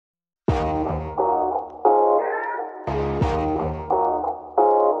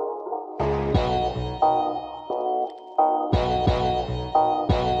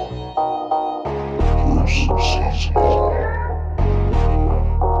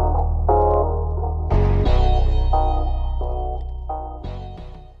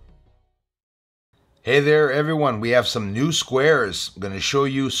Hey there, everyone. We have some new squares. I'm going to show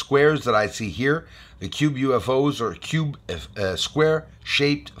you squares that I see here. The cube UFOs or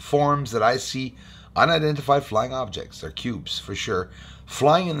square-shaped forms that I see. Unidentified flying objects. They're cubes for sure.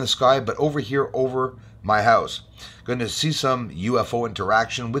 Flying in the sky, but over here, over my house. Going to see some UFO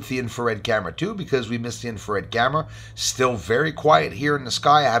interaction with the infrared camera too, because we missed the infrared camera. Still very quiet here in the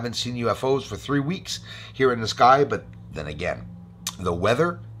sky. I haven't seen UFOs for 3 weeks here in the sky, but then again, the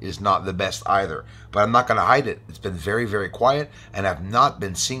weather is not the best either, but I'm not going to hide it. It's been very, very quiet, and I've not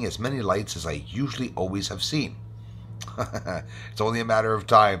been seeing as many lights as I usually always have seen. It's only a matter of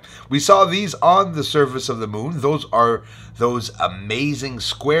time. We saw these on the surface of the moon. Those are those amazing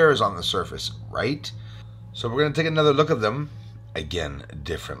squares on the surface, right? So we're going to take another look at them, again,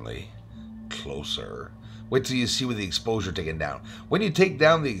 differently, closer. Wait till you see with the exposure taken down. When you take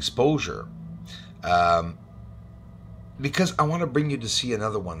down the exposure, because I want to bring you to see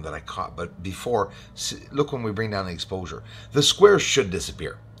another one that I caught, but before, look when we bring down the exposure. The square should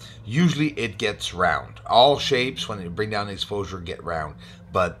disappear. Usually it gets round. All shapes, when you bring down the exposure, get round.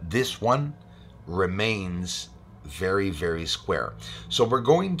 But this one remains very, very square. So we're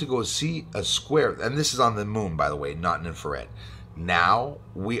going to go see a square, and this is on the moon, by the way, not in infrared. Now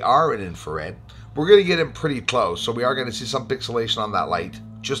we are in infrared. We're going to get in pretty close, so we are going to see some pixelation on that light,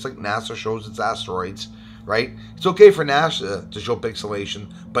 just like NASA shows its asteroids. Right? It's okay for NASA to show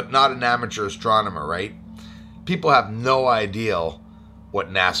pixelation, but not an amateur astronomer, right? People have no idea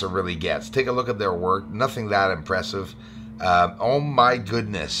what NASA really gets. Take a look at their work. Nothing that impressive. Oh my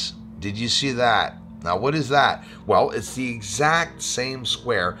goodness. Did you see that? Now, what is that? Well, it's the exact same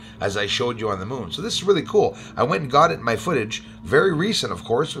square as I showed you on the moon. So this is really cool. I went and got it in my footage. Very recent, of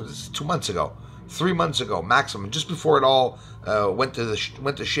course. This is 2 months ago. 3 months ago, maximum, just before it all went to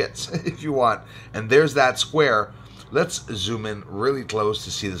shits, if you want. And there's that square. Let's zoom in really close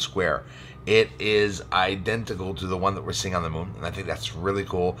to see the square. It is identical to the one that we're seeing on the moon, and I think that's really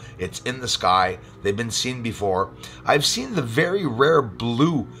cool. It's in the sky. They've been seen before. I've seen the very rare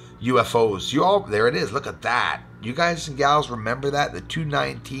blue UFOs. There it is. Look at that. You guys and gals remember that? The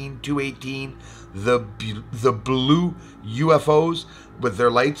 219, 218, the blue UFOs with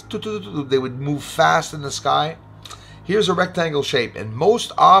their lights. They would move fast in the sky. Here's a rectangle shape, and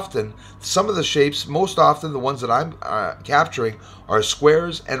most often, some of the shapes, most often the ones that I'm capturing are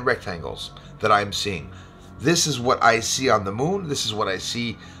squares and rectangles that I'm seeing. This is what I see on the moon. This is what I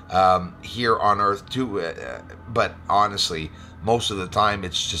see here on Earth too. But honestly, most of the time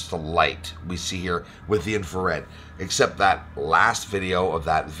it's just the light we see here with the infrared, except that last video of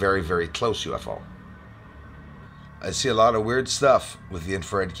that very, very close UFO. I see a lot of weird stuff with the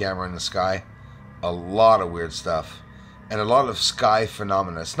infrared camera in the sky. A lot of weird stuff. And a lot of sky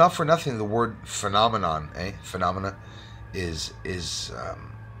phenomena. It's not for nothing the word phenomenon, phenomena,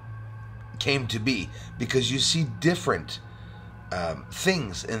 came to be, because you see different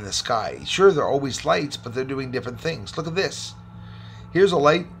things in the sky. Sure, they're always lights, but they're doing different things. Look at this. Here's a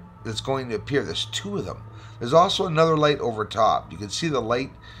light that's going to appear. There's 2 of them. There's also another light over top. You can see the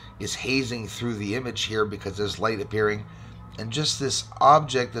light is hazing through the image here because there's light appearing. And just this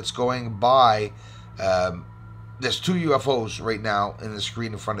object that's going by, there's 2 UFOs right now in the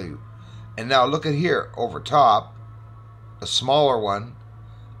screen in front of you. And now look at here, over top, a smaller one,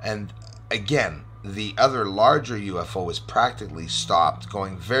 and again, the other larger UFO is practically stopped,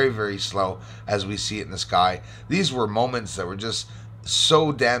 going very, very slow as we see it in the sky. These were moments that were just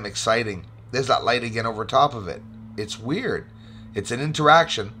so damn exciting. There's that light again over top of it. It's weird. It's an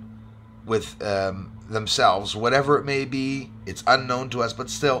interaction with themselves, whatever it may be. It's unknown to us,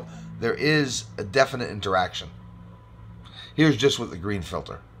 but still, there is a definite interaction. Here's just with the green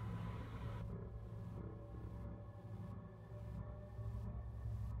filter.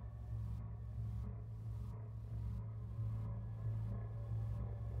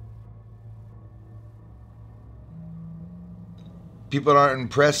 People aren't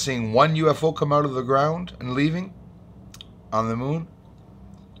impressed seeing one UFO come out of the ground and leaving on the moon.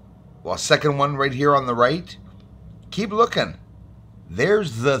 Well, second one right here on the right. Keep looking.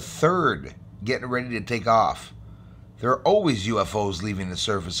 There's the third getting ready to take off. There are always UFOs leaving the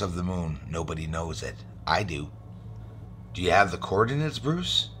surface of the moon. Nobody knows it. I do. Do you have the coordinates,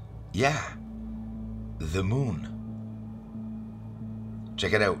 Bruce? Yeah. The moon.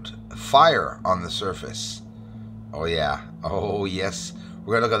 Check it out. Fire on the surface. Oh yeah. Oh yes.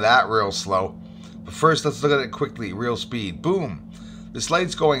 We're going to look at that real slow. But first, let's look at it quickly. Real speed. Boom. This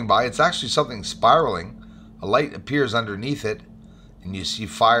light's going by. It's actually something spiraling. A light appears underneath it, and you see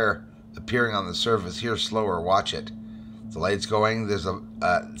fire appearing on the surface. Here, slower. Watch it. The light's going. There's a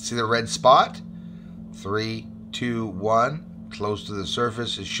see the red spot? 3, 2, 1. Close to the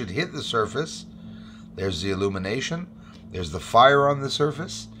surface. It should hit the surface. There's the illumination. There's the fire on the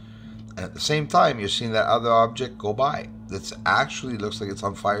surface. And at the same time, you're seeing that other object go by. That actually looks like it's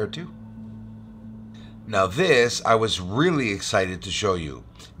on fire too. Now this, I was really excited to show you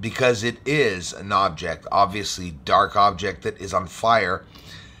because it is an object, obviously dark object that is on fire.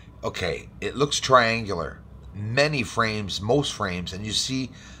 Okay, it looks triangular. Many frames, most frames, and you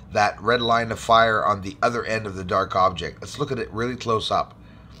see that red line of fire on the other end of the dark object. Let's look at it really close up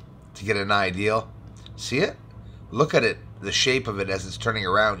to get an idea. See it? Look at it, the shape of it as it's turning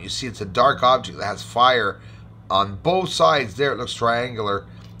around. You see it's a dark object that has fire on both sides there. It looks triangular.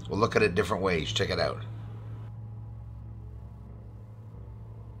 We'll look at it different ways. Check it out.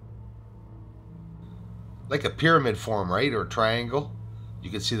 Like a pyramid form, right? Or a triangle. You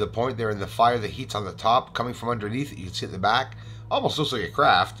can see the point there in the fire. The heat's on the top coming from underneath it. You can see at the back. Almost looks like a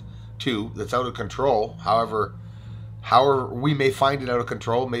craft, too, that's out of control. However we may find it out of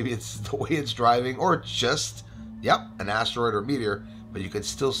control. Maybe it's the way it's driving, or it's just, yep, an asteroid or meteor. But you can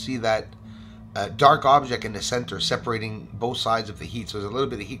still see that dark object in the center separating both sides of the heat. So there's a little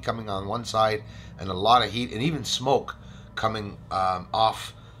bit of heat coming on one side and a lot of heat and even smoke coming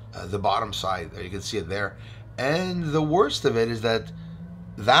off the bottom side. There, you can see it there. And the worst of it is that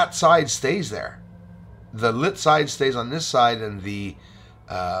that side stays there. The lit side stays on this side, and the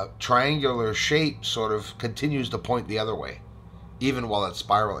triangular shape sort of continues to point the other way, even while it's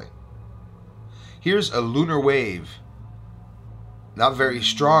spiraling. Here's a lunar wave. Not very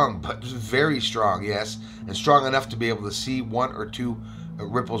strong, but very strong, yes, and strong enough to be able to see one or two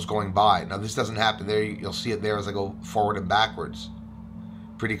ripples going by. Now this doesn't happen there. You'll see it there as I go forward and backwards.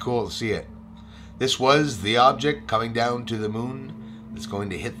 Pretty cool to see it. This was the object coming down to the moon. It's going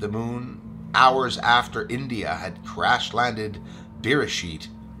to hit the moon hours after India had crash-landed Beersheba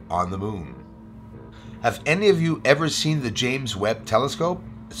on the moon. Have any of you ever seen the James Webb Telescope?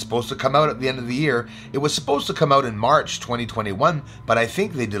 It's supposed to come out at the end of the year. It was supposed to come out in March 2021, but I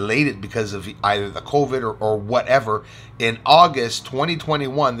think they delayed it because of either the COVID or whatever. In August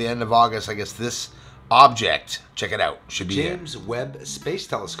 2021, the end of August, I guess this object, check it out, should be James Webb Space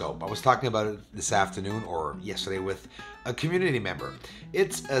Telescope. I was talking about it this afternoon or yesterday with a community member.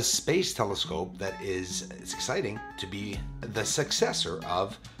 It's a space telescope that it's exciting to be the successor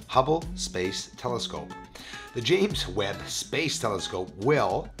of Hubble Space Telescope. The James Webb Space Telescope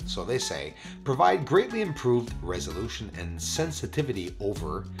will, so they say, provide greatly improved resolution and sensitivity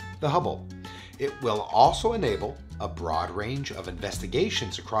over the Hubble. It will also enable a broad range of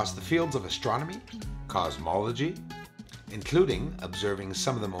investigations across the fields of astronomy, cosmology, including observing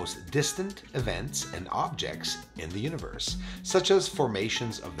some of the most distant events and objects in the universe, such as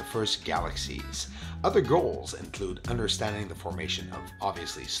formations of the first galaxies. Other goals include understanding the formation of,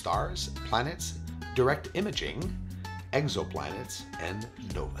 obviously, stars, planets, direct imaging, exoplanets, and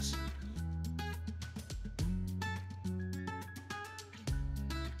novas.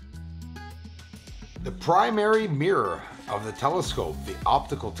 The primary mirror of the telescope, the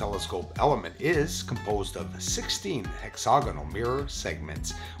optical telescope element, is composed of 16 hexagonal mirror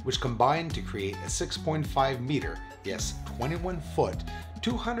segments, which combine to create a 6.5 meter, yes, 21 foot,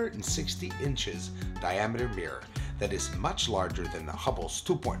 260 inches diameter mirror that is much larger than the Hubble's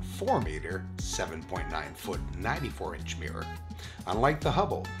 2.4 meter, 7.9 foot, 94 inch mirror. Unlike the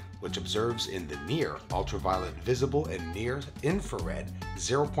Hubble, which observes in the near ultraviolet visible and near infrared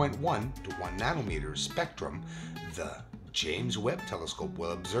 0.1 to 1 nanometer spectrum, the James Webb Telescope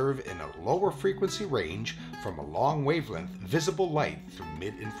will observe in a lower frequency range from a long wavelength visible light through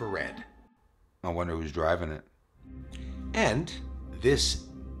mid-infrared. I wonder who's driving it. And this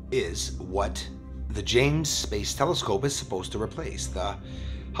is what the James Space Telescope is supposed to replace. The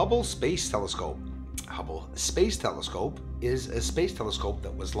Hubble Space Telescope. Hubble Space Telescope is a space telescope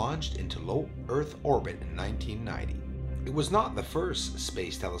that was launched into low Earth orbit in 1990. It was not the first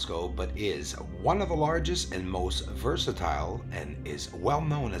space telescope, but is one of the largest and most versatile, and is well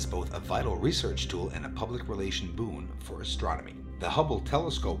known as both a vital research tool and a public relation boon for astronomy. The Hubble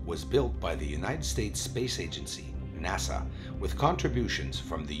telescope was built by the United States Space Agency, NASA, with contributions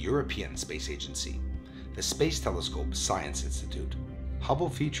from the European Space Agency, the Space Telescope Science Institute. Hubble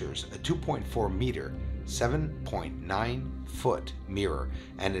features a 2.4 meter, 7.9 foot mirror,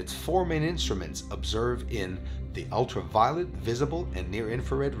 and its four main instruments observe in the ultraviolet, visible, and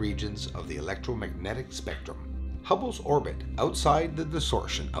near-infrared regions of the electromagnetic spectrum. Hubble's orbit outside the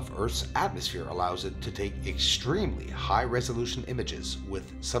distortion of Earth's atmosphere allows it to take extremely high-resolution images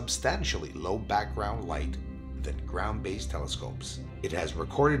with substantially low background light than ground-based telescopes. It has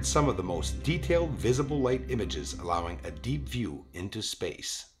recorded some of the most detailed visible light images, allowing a deep view into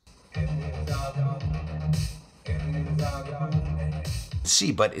space.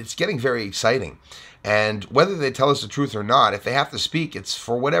 see, but it's getting very exciting. And whether they tell us the truth or not, if they have to speak, it's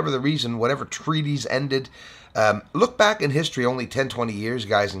for whatever the reason, whatever treaties ended. Look back in history only 10, 20 years,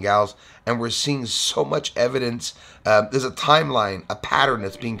 guys and gals, and we're seeing so much evidence. There's a timeline, a pattern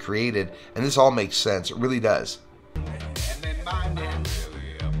that's being created, and this all makes sense. It really does.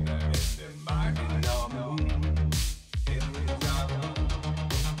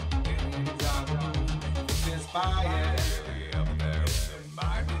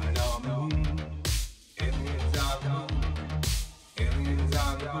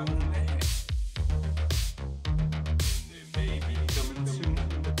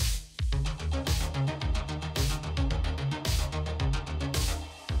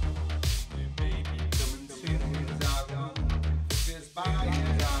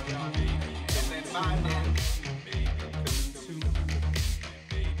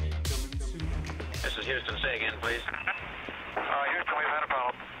 This is Houston. Say again, please.